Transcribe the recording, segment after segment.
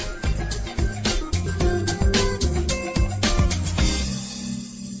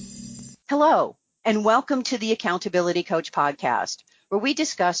Hello, and welcome to the Accountability Coach podcast, where we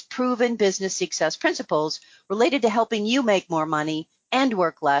discuss proven business success principles related to helping you make more money and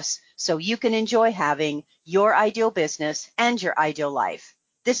work less so you can enjoy having your ideal business and your ideal life.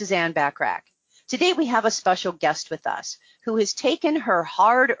 This is Ann Backrack. Today we have a special guest with us who has taken her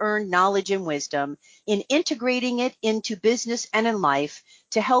hard-earned knowledge and wisdom in integrating it into business and in life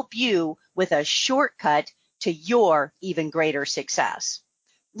to help you with a shortcut to your even greater success.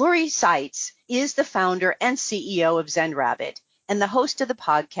 Lori Saitz is the founder and CEO of Zen Rabbit and the host of the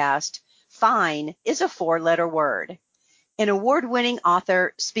podcast, Fine is a Four-Letter Word. An award-winning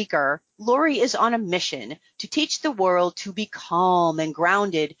author, speaker, Lori is on a mission to teach the world to be calm and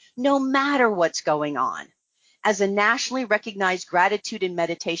grounded no matter what's going on. As a nationally recognized gratitude and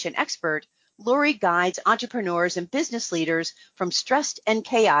meditation expert, Lori guides entrepreneurs and business leaders from stressed and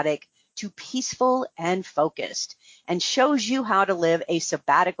chaotic to peaceful and focused, and shows you how to live a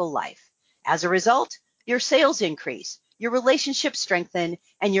sabbatical life. As a result, your sales increase, your relationships strengthen,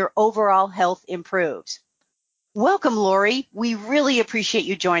 and your overall health improves. Welcome, Lori. We really appreciate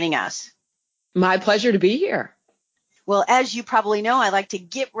you joining us. My pleasure to be here. Well, as you probably know, I like to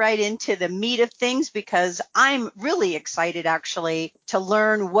get right into the meat of things because I'm really excited, actually, to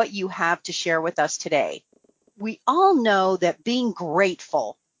learn what you have to share with us today. We all know that being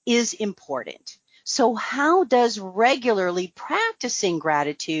grateful is important. So how does regularly practicing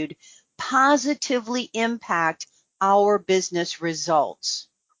gratitude positively impact our business results?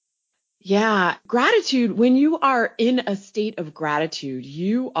 Yeah, gratitude, when you are in a state of gratitude,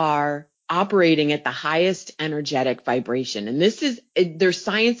 you are operating at the highest energetic vibration. And there's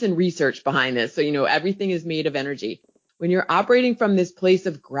science and research behind this. So, everything is made of energy. When you're operating from this place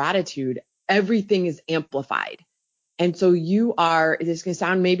of gratitude, everything is amplified. And so this can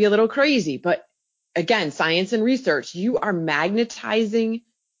sound maybe a little crazy, but again, science and research, you are magnetizing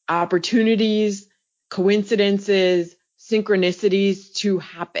opportunities, coincidences, synchronicities to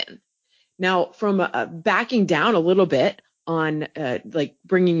happen. Now, from backing down a little bit on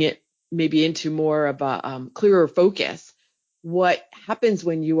bringing it maybe into more of a clearer focus, what happens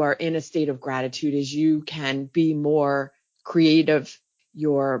when you are in a state of gratitude is you can be more creative,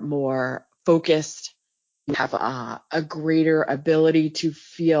 you're more focused, you have a greater ability to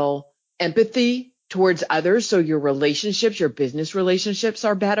feel empathy towards others. So your business relationships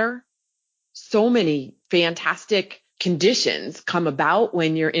are better. So many fantastic conditions come about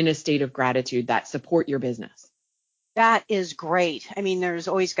when you're in a state of gratitude that support your business. That is great. I mean, there's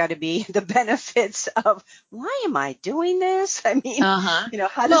always got to be the benefits of why am I doing this? I mean,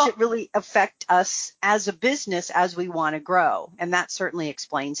 how does it really affect us as a business as we want to grow? And that certainly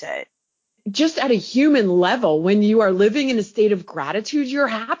explains it. Just at a human level, when you are living in a state of gratitude, you're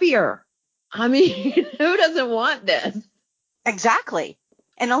happier. I mean, who doesn't want this? Exactly.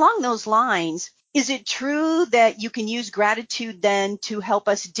 And along those lines, is it true that you can use gratitude then to help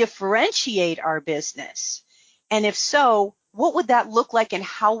us differentiate our business? And if so, what would that look like and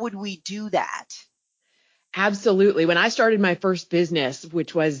how would we do that? Absolutely. When I started my first business,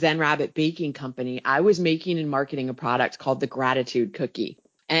 which was Zen Rabbit Baking Company, I was making and marketing a product called the Gratitude Cookie.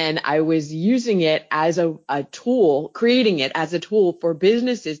 And I was using it as a tool, creating it as a tool for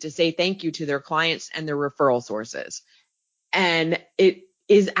businesses to say thank you to their clients and their referral sources. And it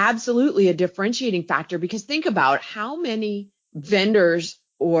is absolutely a differentiating factor because think about how many vendors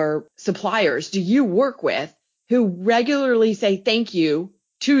or suppliers do you work with who regularly say thank you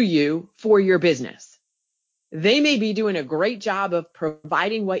to you for your business. They may be doing a great job of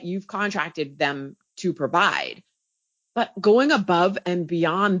providing what you've contracted them to provide, but going above and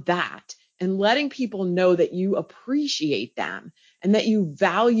beyond that and letting people know that you appreciate them and that you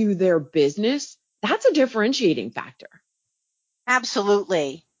value their business, that's a differentiating factor.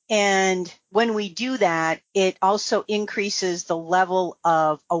 Absolutely. And when we do that, it also increases the level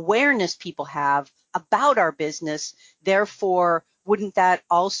of awareness people have about our business. Therefore, wouldn't that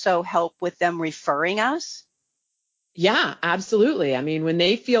also help with them referring us? Yeah, absolutely. I mean, when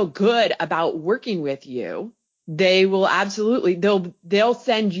they feel good about working with you, they will absolutely, they'll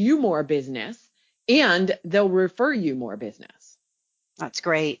send you more business and they'll refer you more business. That's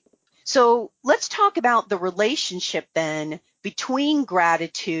great. So let's talk about the relationship then between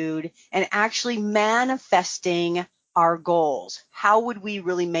gratitude and actually manifesting our goals. How would we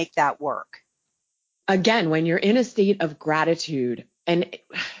really make that work? Again, when you're in a state of gratitude, and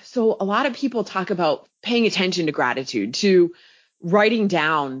so a lot of people talk about paying attention to gratitude, to writing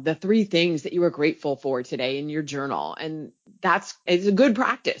down the 3 things that you are grateful for today in your journal. And it's a good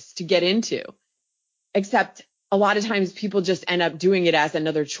practice to get into, except a lot of times people just end up doing it as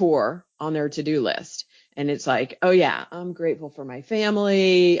another chore on their to-do list. And it's like, oh yeah, I'm grateful for my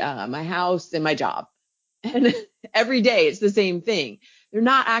family, my house, and my job. And every day it's the same thing. They're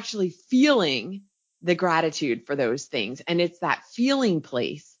not actually feeling the gratitude for those things. And it's that feeling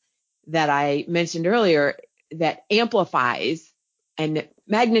place that I mentioned earlier that amplifies and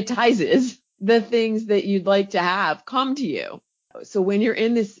magnetizes the things that you'd like to have come to you. So when you're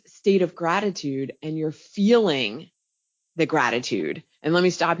in this state of gratitude and you're feeling the gratitude, and let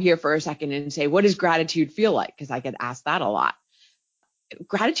me stop here for a second and say, what does gratitude feel like? Because I get asked that a lot.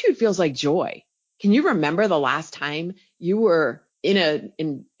 Gratitude feels like joy. Can you remember the last time you were in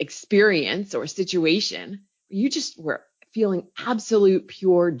an experience or situation where you just were feeling absolute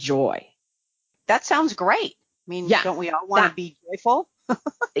pure joy? That sounds great. I mean, Yeah, don't we all want to that be joyful?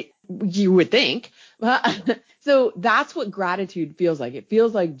 you would think. So that's what gratitude feels like. It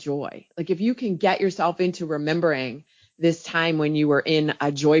feels like joy. Like if you can get yourself into remembering this time when you were in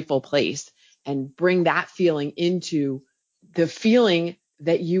a joyful place and bring that feeling into the feeling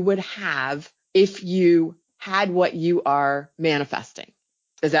that you would have if you had what you are manifesting.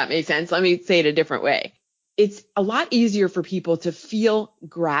 Does that make sense? Let me say it a different way. It's a lot easier for people to feel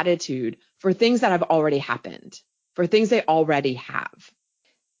gratitude for things that have already happened, for things they already have.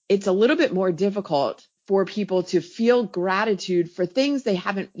 It's a little bit more difficult for people to feel gratitude for things they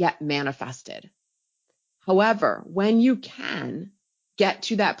haven't yet manifested. However, when you can get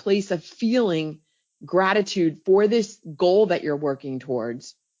to that place of feeling gratitude for this goal that you're working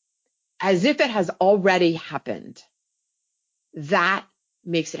towards, as if it has already happened, that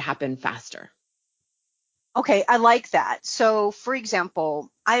makes it happen faster. Okay, I like that. So, for example,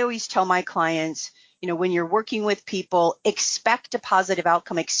 I always tell my clients, when you're working with people, expect a positive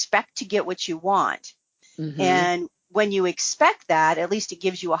outcome, expect to get what you want. Mm-hmm. And when you expect that, at least it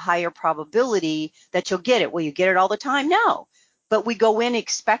gives you a higher probability that you'll get it. Will you get it all the time? No. But we go in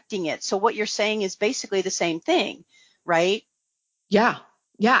expecting it. So what you're saying is basically the same thing, right? Yeah.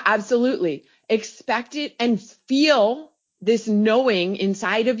 Yeah, absolutely. Expect it and feel this knowing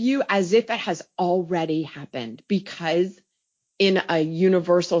inside of you as if it has already happened, because in a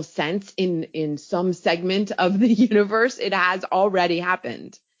universal sense, in some segment of the universe, it has already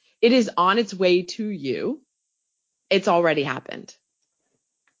happened. It is on its way to you. It's already happened.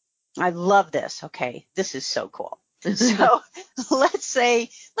 I love this. Okay, this is so cool. So let's say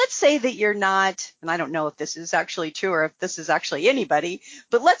that you're not, and I don't know if this is actually true or if this is actually anybody,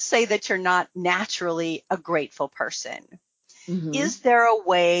 but let's say that you're not naturally a grateful person. Mm-hmm. Is there a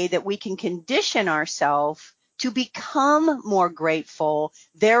way that we can condition ourselves to become more grateful,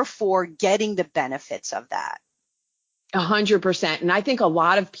 therefore getting the benefits of that? 100%. And I think a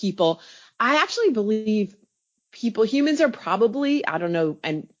lot of people, I actually believe humans are probably, I don't know,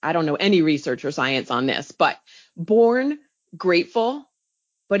 and I don't know any research or science on this, but born grateful,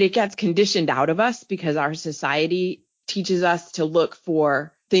 but it gets conditioned out of us because our society teaches us to look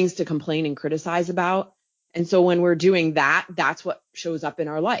for things to complain and criticize about. And so when we're doing that, that's what shows up in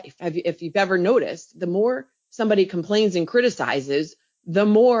our life. If you've ever noticed, the more somebody complains and criticizes, the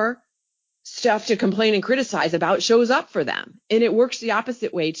more stuff to complain and criticize about shows up for them. And it works the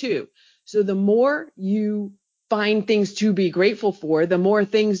opposite way too. So the more you find things to be grateful for, the more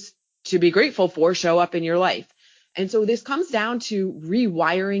things to be grateful for show up in your life. And so this comes down to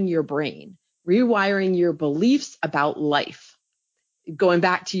rewiring your brain, rewiring your beliefs about life. Going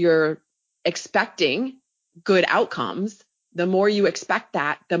back to your expecting good outcomes, the more you expect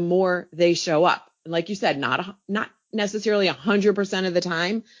that, the more they show up. And like you said, not necessarily 100% of the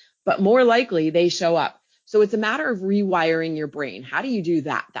time, but more likely they show up. So it's a matter of rewiring your brain. How do you do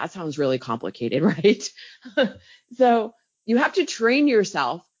that? That sounds really complicated, right? So you have to train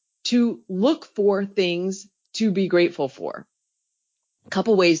yourself to look for things to be grateful for. A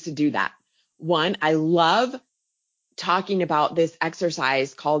couple ways to do that. One, I love talking about this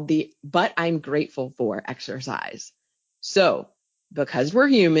exercise called the "but I'm grateful for" exercise. So, because we're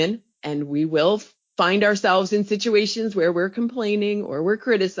human and we will find ourselves in situations where we're complaining or we're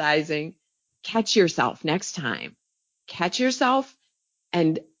criticizing, catch yourself next time. Catch yourself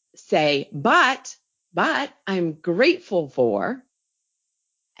and say, but I'm grateful for,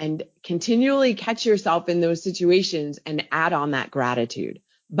 and continually catch yourself in those situations and add on that gratitude.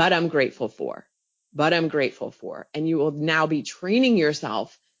 But I'm grateful for, but I'm grateful for. And you will now be training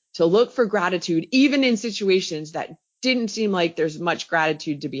yourself to look for gratitude, even in situations that didn't seem like there's much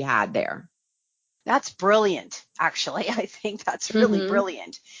gratitude to be had there. That's brilliant, actually. I think that's really Mm-hmm.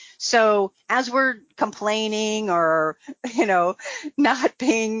 brilliant. So as we're complaining or, not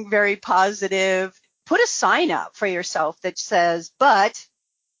being very positive, put a sign up for yourself that says, but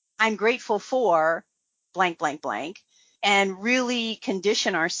I'm grateful for blank, blank, blank. and really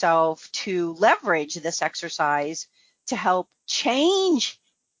condition ourselves to leverage this exercise to help change.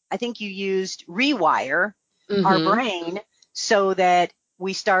 I think you used rewire our Mm-hmm. brain so that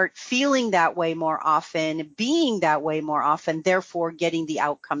we start feeling that way more often, being that way more often, therefore getting the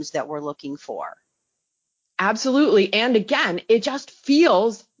outcomes that we're looking for. Absolutely. And again, it just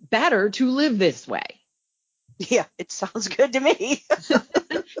feels better to live this way. Yeah, it sounds good to me.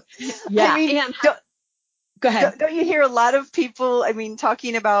 I Yeah. mean, And go ahead. don't you hear a lot of people, I mean,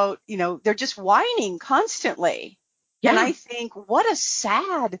 talking about, they're just whining constantly. And Yeah. I think what a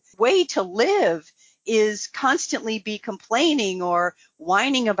sad way to live is constantly be complaining or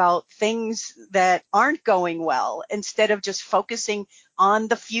whining about things that aren't going well instead of just focusing on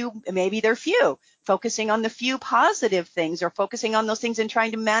the few, maybe they're few, focusing on the few positive things or focusing on those things and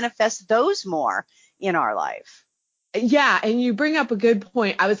trying to manifest those more in our life. Yeah. And you bring up a good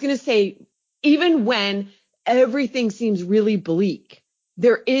point. I was going to say, even when everything seems really bleak,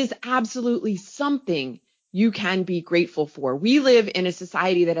 there is absolutely something you can be grateful for. We live in a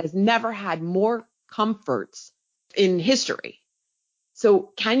society that has never had more comforts in history.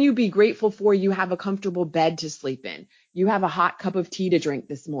 So can you be grateful for you have a comfortable bed to sleep in? You have a hot cup of tea to drink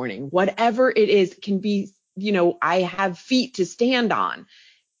this morning. Whatever it is can be, I have feet to stand on.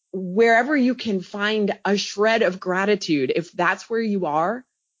 Wherever you can find a shred of gratitude, if that's where you are,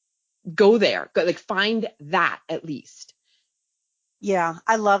 go there. Go, like find that at least. Yeah,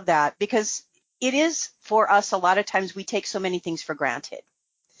 I love that because it is for us, a lot of times we take so many things for granted.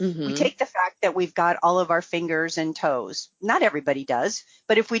 We Mm-hmm. take the fact that we've got all of our fingers and toes. Not everybody does,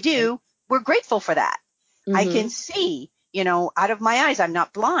 but if we Right. do, we're grateful for that. I can Mm-hmm. see, out of my eyes, I'm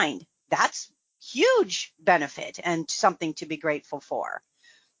not blind. That's huge benefit and something to be grateful for.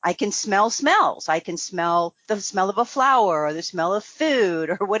 I can smell smells. I can smell the smell of a flower or the smell of food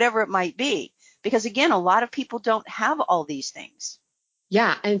or whatever it might be. Because again, a lot of people don't have all these things.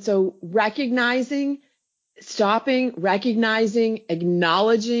 Yeah. And so stopping, recognizing,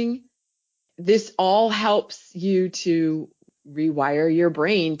 acknowledging, this all helps you to rewire your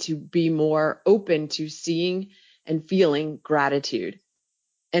brain to be more open to seeing and feeling gratitude.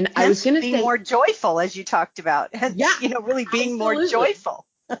 And I was Hence going to being say, more joyful, as you talked about. yeah, Hence, really being more absolutely. joyful.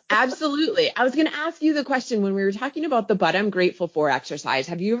 Absolutely. I was going to ask you the question when we were talking about the but I'm grateful for exercise.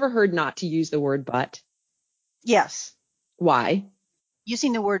 Have you ever heard not to use the word but? Yes. Why?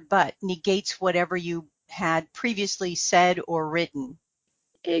 Using the word but negates whatever you had previously said or written.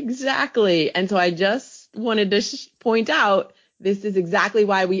 Exactly. And so I just wanted to point out this is exactly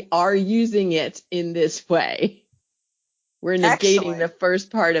why we are using it in this way. We're negating the Excellent.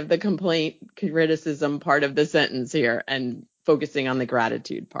 first part of the complaint criticism part of the sentence here and focusing on the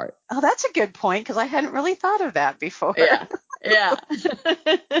gratitude part. Oh, that's a good point because I hadn't really thought of that before. Yeah. Yeah.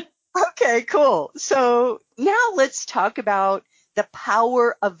 Okay, cool. So now let's talk about the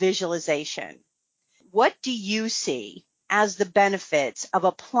power of visualization. What do you see as the benefits of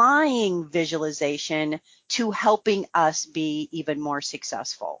applying visualization to helping us be even more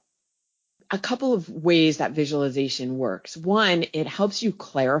successful? A couple of ways that visualization works. One, it helps you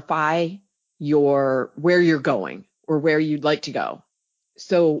clarify where you're going or where you'd like to go.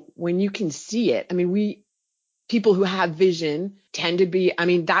 So when you can see it, I mean, people who have vision tend to be, I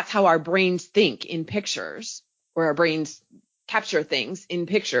mean, that's how our brains think in pictures, or our brains capture things in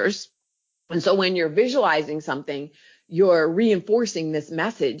pictures. And so when you're visualizing something, you're reinforcing this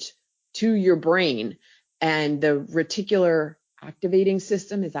message to your brain, and the reticular activating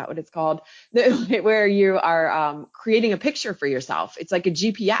system, is that what it's called? Where you are creating a picture for yourself. It's like a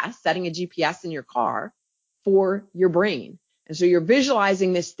GPS, setting a GPS in your car for your brain. And so you're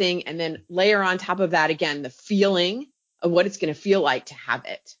visualizing this thing, and then layer on top of that again the feeling of what it's going to feel like to have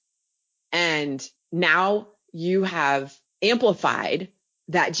it. And now you have amplified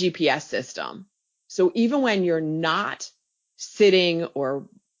that GPS system. So even when you're not sitting or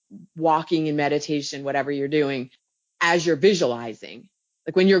walking in meditation, whatever you're doing, as you're visualizing,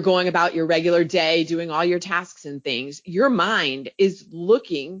 like when you're going about your regular day, doing all your tasks and things, your mind is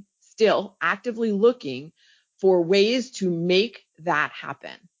looking, still actively looking for ways to make that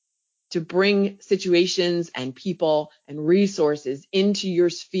happen, to bring situations and people and resources into your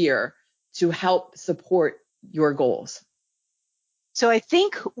sphere to help support your goals. So I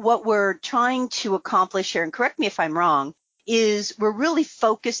think what we're trying to accomplish here, and correct me if I'm wrong, is we're really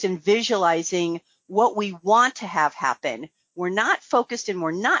focused in visualizing what we want to have happen. We're not focused and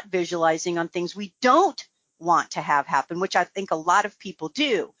we're not visualizing on things we don't want to have happen, which I think a lot of people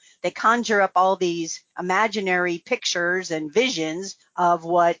do. They conjure up all these imaginary pictures and visions of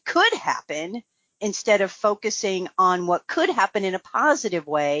what could happen instead of focusing on what could happen in a positive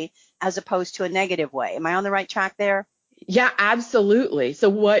way as opposed to a negative way. Am I on the right track there? Yeah, absolutely. So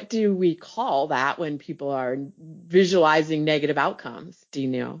what do we call that when people are visualizing negative outcomes? Do you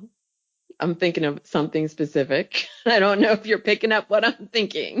know? I'm thinking of something specific. I don't know if you're picking up what I'm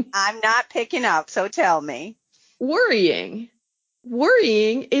thinking. I'm not picking up, so tell me. Worrying.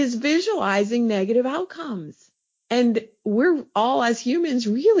 Worrying is visualizing negative outcomes. And we're all, as humans,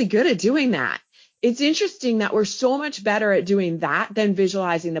 really good at doing that. It's interesting that we're so much better at doing that than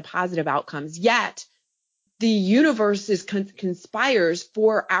visualizing the positive outcomes. Yet the universe conspires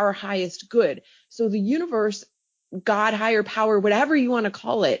for our highest good. So the universe, God, higher power, whatever you want to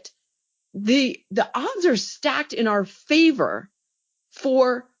call it, the odds are stacked in our favor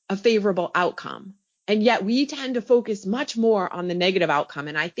for a favorable outcome. And yet we tend to focus much more on the negative outcome.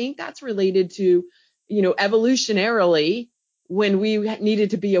 And I think that's related to, evolutionarily, when we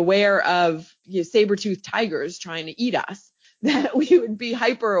needed to be aware of saber-toothed tigers trying to eat us, that we would be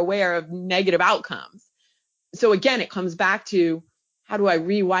hyper aware of negative outcomes. So again, it comes back to, how do I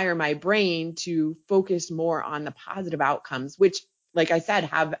rewire my brain to focus more on the positive outcomes, which, like I said,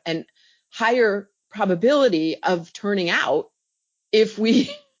 have an higher probability of turning out if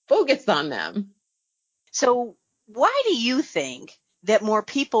we focus on them. So why do you think that more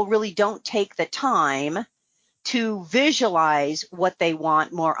people really don't take the time to visualize what they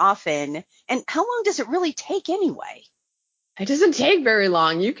want more often? And how long does it really take anyway? It doesn't take very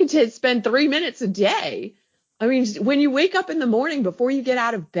long. You can spend 3 minutes a day. I mean, when you wake up in the morning before you get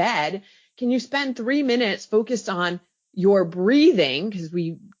out of bed, can you spend 3 minutes focused on your breathing? Because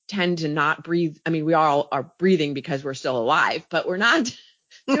we tend to not breathe. I mean, we all are breathing because we're still alive, but we're not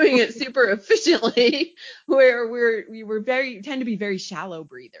doing it super efficiently, where we tend to be very shallow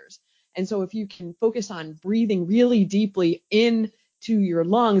breathers. And so if you can focus on breathing really deeply in to your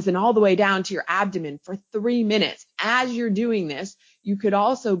lungs and all the way down to your abdomen for 3 minutes, as you're doing this, you could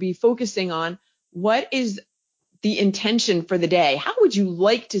also be focusing on, what is the intention for the day? How would you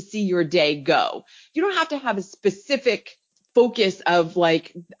like to see your day go? You don't have to have a specific focus of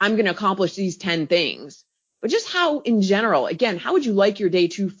like, I'm going to accomplish these 10 things, but just how in general, again, how would you like your day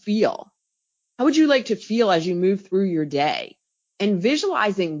to feel? How would you like to feel as you move through your day? And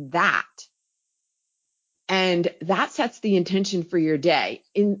visualizing that, and that sets the intention for your day.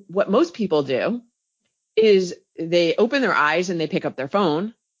 In what most people do is they open their eyes and they pick up their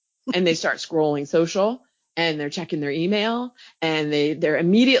phone and they start scrolling social, and they're checking their email, and they're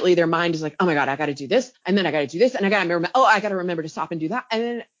immediately, their mind is like, oh my God, I got to do this. And then I got to do this. And I got to remember to stop and do that. And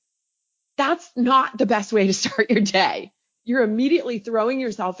then that's not the best way to start your day. You're immediately throwing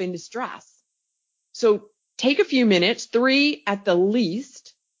yourself into stress. So take a few minutes, 3 at the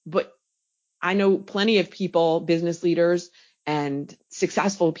least, but I know plenty of people, business leaders and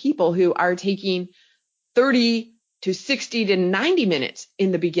successful people, who are taking 30 to 60 to 90 minutes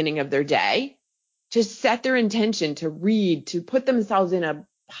in the beginning of their day to set their intention, to read, to put themselves in a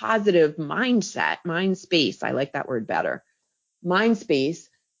positive mindset, mind space. I like that word better. Mind space,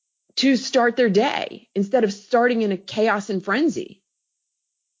 to start their day instead of starting in a chaos and frenzy.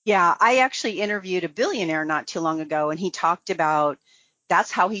 Yeah, I actually interviewed a billionaire not too long ago, and he talked about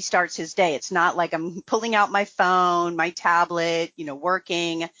that's how he starts his day. It's not like I'm pulling out my phone, my tablet,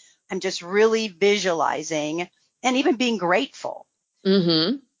 working. I'm just really visualizing and even being grateful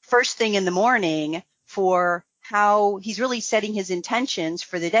Mm-hmm. first thing in the morning for how he's really setting his intentions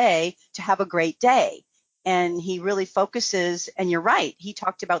for the day to have a great day. And he really focuses, and you're right, he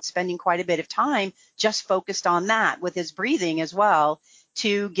talked about spending quite a bit of time just focused on that with his breathing as well,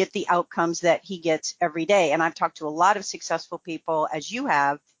 to get the outcomes that he gets every day. And I've talked to a lot of successful people, as you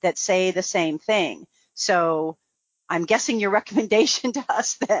have, that say the same thing. So I'm guessing your recommendation to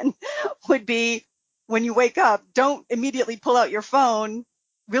us then would be, when you wake up, don't immediately pull out your phone,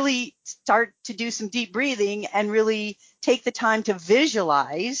 really start to do some deep breathing and really take the time to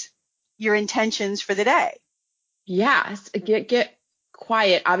visualize your intentions for the day. Yes, get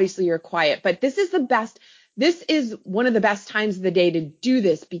quiet. Obviously you're quiet, but this is one of the best times of the day to do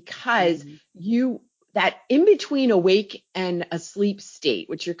this, because that in between awake and asleep state,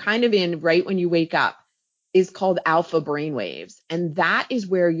 which you're kind of in right when you wake up, is called alpha brainwaves. And that is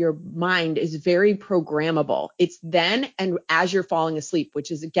where your mind is very programmable. It's then and as you're falling asleep,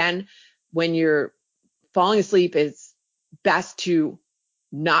 which is, again, when you're falling asleep, it's best to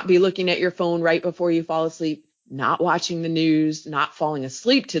not be looking at your phone right before you fall asleep, not watching the news, not falling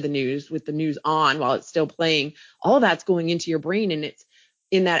asleep to the news with the news on while it's still playing. All that's going into your brain, and it's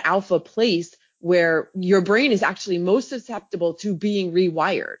in that alpha place where your brain is actually most susceptible to being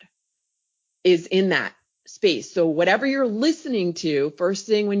rewired, is in that space. So whatever you're listening to first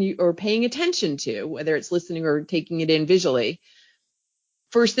thing when you or paying attention to, whether it's listening or taking it in visually,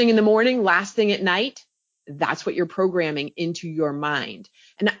 first thing in the morning, last thing at night, that's what you're programming into your mind.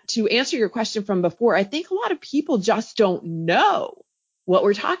 And to answer your question from before, I think a lot of people just don't know what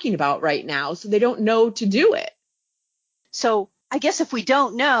we're talking about right now, so they don't know to do it. So I guess if we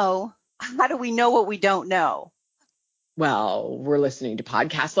don't know, how do we know what we don't know? Well, we're listening to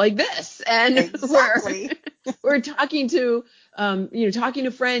podcasts like this, and Exactly. we're talking to talking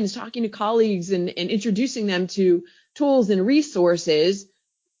to friends, talking to colleagues, and introducing them to tools and resources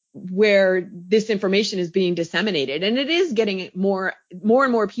where this information is being disseminated. And it is getting more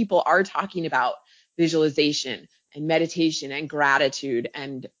and more people are talking about visualization and meditation and gratitude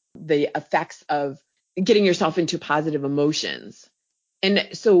and the effects of getting yourself into positive emotions. And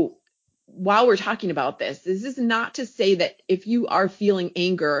so while we're talking about this is not to say that if you are feeling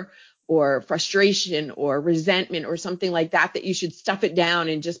anger or frustration or resentment or something like that, that you should stuff it down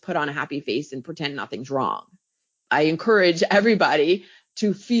and just put on a happy face and pretend nothing's wrong. I encourage everybody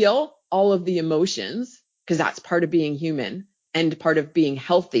to feel all of the emotions, because that's part of being human and part of being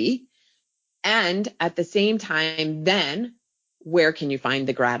healthy. And at the same time, then where can you find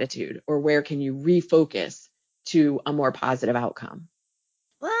the gratitude, or where can you refocus to a more positive outcome?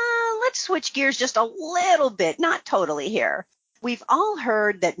 Well, let's switch gears just a little bit, not totally here. We've all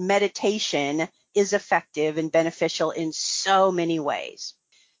heard that meditation is effective and beneficial in so many ways.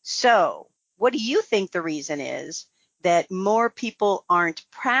 So, what do you think the reason is that more people aren't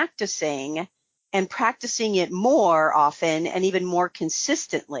practicing and practicing it more often and even more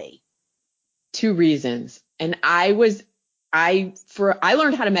consistently? Two reasons. And I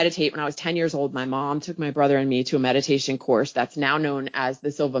learned how to meditate when I was 10 years old. My mom took my brother and me to a meditation course that's now known as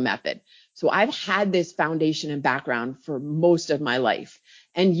the Silva method. So I've had this foundation and background for most of my life,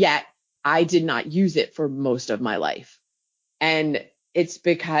 and yet I did not use it for most of my life. And it's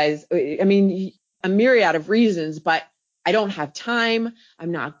because, I mean, a myriad of reasons, but I don't have time.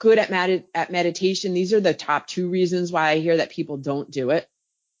 I'm not good at meditation. These are the top two reasons why I hear that people don't do it.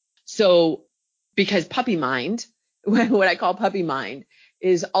 So because puppy mind, what I call puppy mind,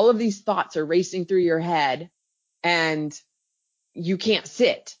 is all of these thoughts are racing through your head and you can't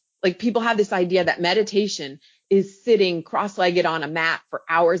sit. Like, people have this idea that meditation is sitting cross-legged on a mat for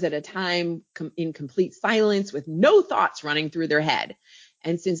hours at a time in complete silence with no thoughts running through their head.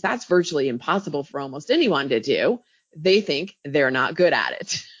 And since that's virtually impossible for almost anyone to do, they think they're not good at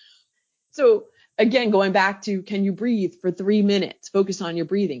it. So again, going back to, can you breathe for 3 minutes? Focus on your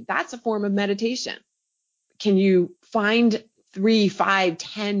breathing. That's a form of meditation. Can you find 3, 5,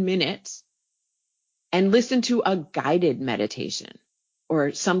 10 minutes and listen to a guided meditation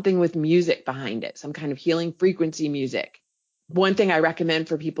or something with music behind it, some kind of healing frequency music? One thing I recommend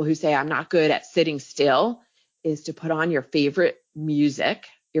for people who say, I'm not good at sitting still, is to put on your favorite music,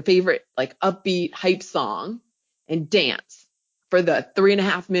 your favorite like upbeat hype song, and dance for the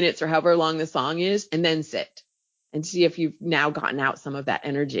 3.5 minutes or however long the song is, and then sit and see if you've now gotten out some of that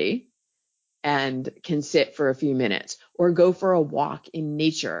energy and can sit for a few minutes, or go for a walk in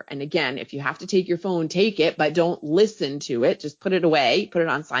nature. And again, if you have to take your phone, take it, but don't listen to it. Just put it away, put it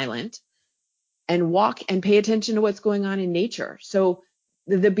on silent, and walk and pay attention to what's going on in nature. So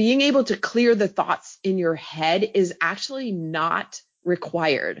the being able to clear the thoughts in your head is actually not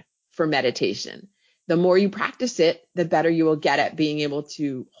required for meditation. The more you practice it, the better you will get at being able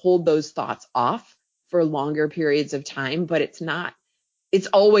to hold those thoughts off for longer periods of time, but it's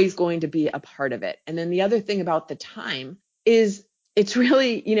always going to be a part of it. And then the other thing about the time is it's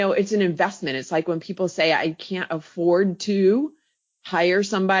really, it's an investment. It's like when people say, I can't afford to hire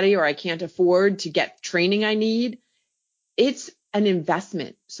somebody, or I can't afford to get training I need. It's an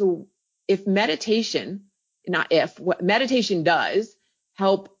investment. So what meditation does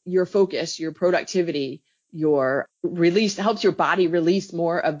help your focus, your productivity, your release, helps your body release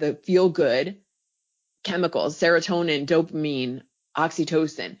more of the feel good chemicals, serotonin, dopamine,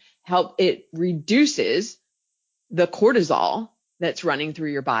 oxytocin. It reduces the cortisol that's running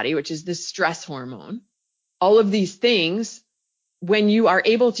through your body, which is the stress hormone. All of these things, when you are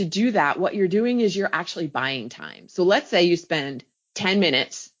able to do that, what you're doing is you're actually buying time. So let's say you spend 10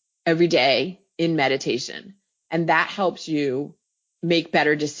 minutes every day in meditation, and that helps you make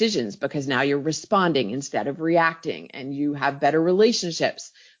better decisions because now you're responding instead of reacting, and you have better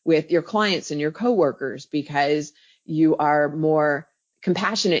relationships with your clients and your coworkers because you are more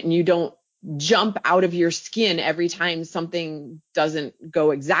compassionate and you don't jump out of your skin every time something doesn't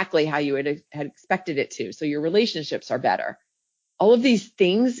go exactly how you had expected it to. So your relationships are better. All of these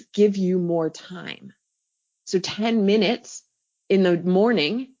things give you more time. So 10 minutes in the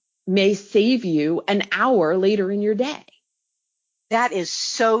morning may save you an hour later in your day. That is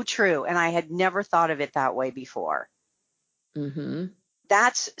so true. And I had never thought of it that way before. Mm-hmm.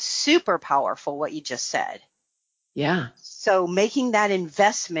 That's super powerful what you just said. Yeah. So making that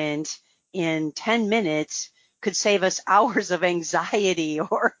investment in 10 minutes could save us hours of anxiety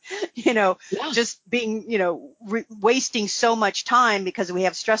or, Yeah. just being, wasting so much time because we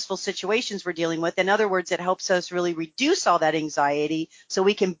have stressful situations we're dealing with. In other words, it helps us really reduce all that anxiety so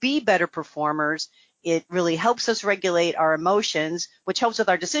we can be better performers. It really helps us regulate our emotions, which helps with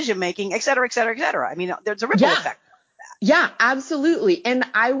our decision making, et cetera, et cetera, et cetera. I mean, there's a ripple Yeah. effect. Yeah, absolutely. And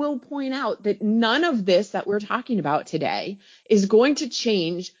I will point out that none of this that we're talking about today is going to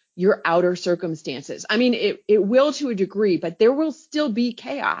change your outer circumstances. I mean, it will to a degree, but there will still be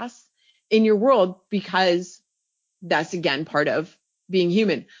chaos in your world because that's, again, part of being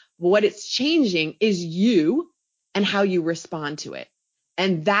human. What it's changing is you and how you respond to it.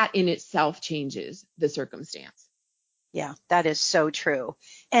 And that in itself changes the circumstance. Yeah, that is so true.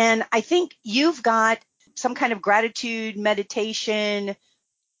 And I think you've got some kind of gratitude meditation,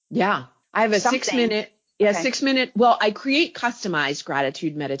 Yeah. I have a something. 6 minute, Okay. 6 minute. Well, I create customized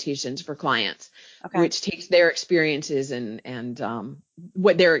gratitude meditations for clients, Okay. which takes their experiences and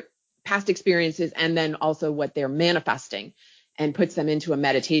what their past experiences and then also what they're manifesting and puts them into a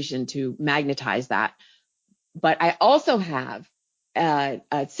meditation to magnetize that. But I also have a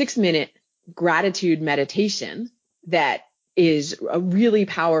 6 minute gratitude meditation that is a really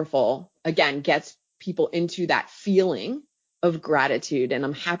powerful, again, gets people into that feeling of gratitude. And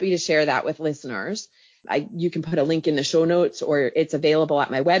I'm happy to share that with listeners. You can put a link in the show notes or it's available at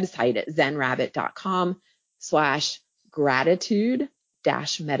my website at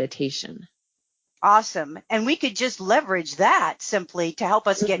zenrabbit.com/gratitude-meditation. Awesome. And we could just leverage that simply to help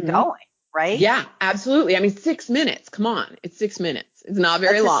us get Mm-hmm. going, right? Yeah, absolutely. I mean, 6 minutes. Come on. It's 6 minutes. It's not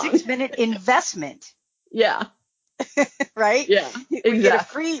very That's a long. 6 minute investment, Yeah. right? Yeah, We get a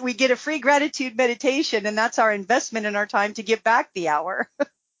exactly. free gratitude meditation, and that's our investment in our time to get back the hour.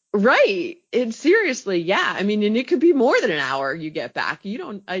 Right. And seriously, yeah. I mean, and it could be more than an hour you get back. You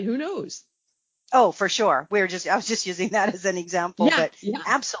don't, who knows? Oh, for sure. I was just using that as an example, Yeah, but yeah,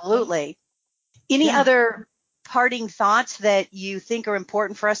 absolutely. Any yeah. other parting thoughts that you think are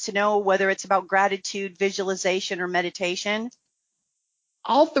important for us to know, whether it's about gratitude, visualization, or meditation?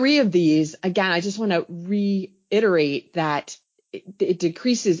 All three of these, again, I just want to reiterate that it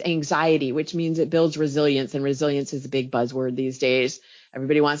decreases anxiety, which means it builds resilience, and resilience is a big buzzword these days.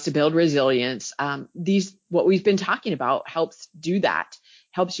 Everybody wants to build resilience. What we've been talking about helps do that,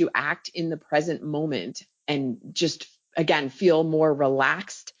 helps you act in the present moment and just, again, feel more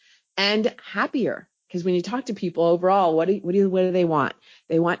relaxed and happier. Because when you talk to people overall, what do they want?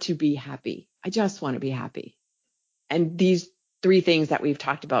 They want to be happy. I just want to be happy. And these three things that we've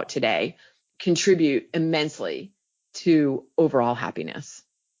talked about today contribute immensely to overall happiness.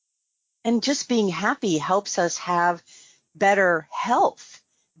 And just being happy helps us have better health,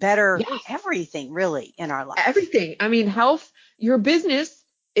 better Yeah, everything really in our life. everything. I mean, health, your business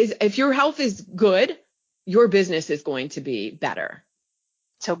if your health is good, your business is going to be better.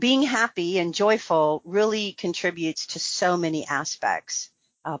 So being happy and joyful really contributes to so many aspects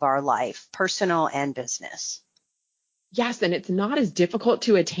of our life, personal and business. Yes, and it's not as difficult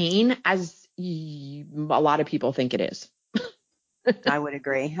to attain as a lot of people think it is. I would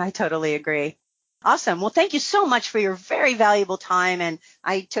agree. I totally agree. Awesome. Well, thank you so much for your very valuable time. And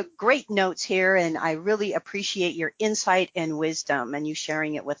I took great notes here, and I really appreciate your insight and wisdom and you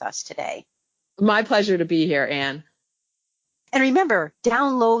sharing it with us today. My pleasure to be here, Anne. And remember,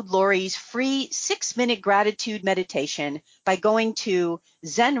 download Lori's free 6 minute gratitude meditation by going to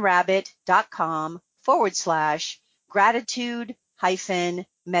zenrabbit.com/gratitude hyphen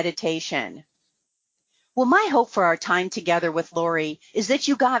meditation. Well, my hope for our time together with Lori is that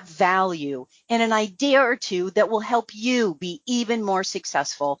you got value and an idea or two that will help you be even more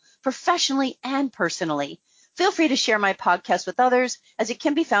successful professionally and personally. Feel free to share my podcast with others, as it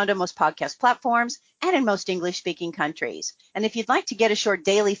can be found on most podcast platforms and in most English-speaking countries. And if you'd like to get a short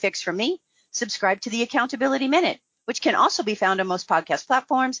daily fix from me, subscribe to the Accountability Minute, which can also be found on most podcast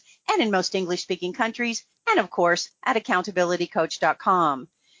platforms and in most English-speaking countries, and of course at accountabilitycoach.com.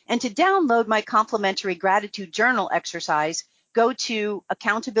 And to download my complimentary gratitude journal exercise, go to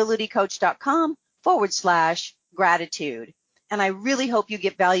accountabilitycoach.com/gratitude. And I really hope you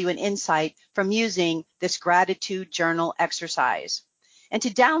get value and insight from using this gratitude journal exercise. And to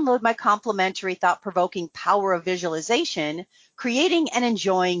download my complimentary thought-provoking power of visualization, creating and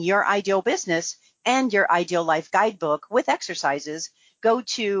enjoying your ideal business and your ideal life guidebook with exercises, go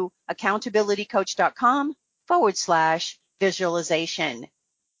to accountabilitycoach.com/visualization.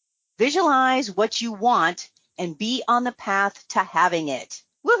 Visualize what you want and be on the path to having it.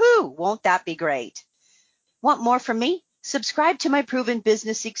 Woohoo! Won't that be great? Want more from me? Subscribe to my Proven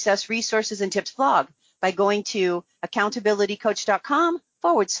Business Success Resources and Tips blog by going to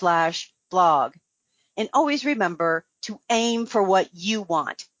accountabilitycoach.com/blog. And always remember to aim for what you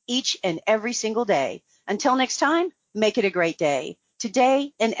want each and every single day. Until next time, make it a great day,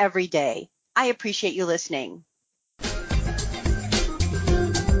 today and every day. I appreciate you listening.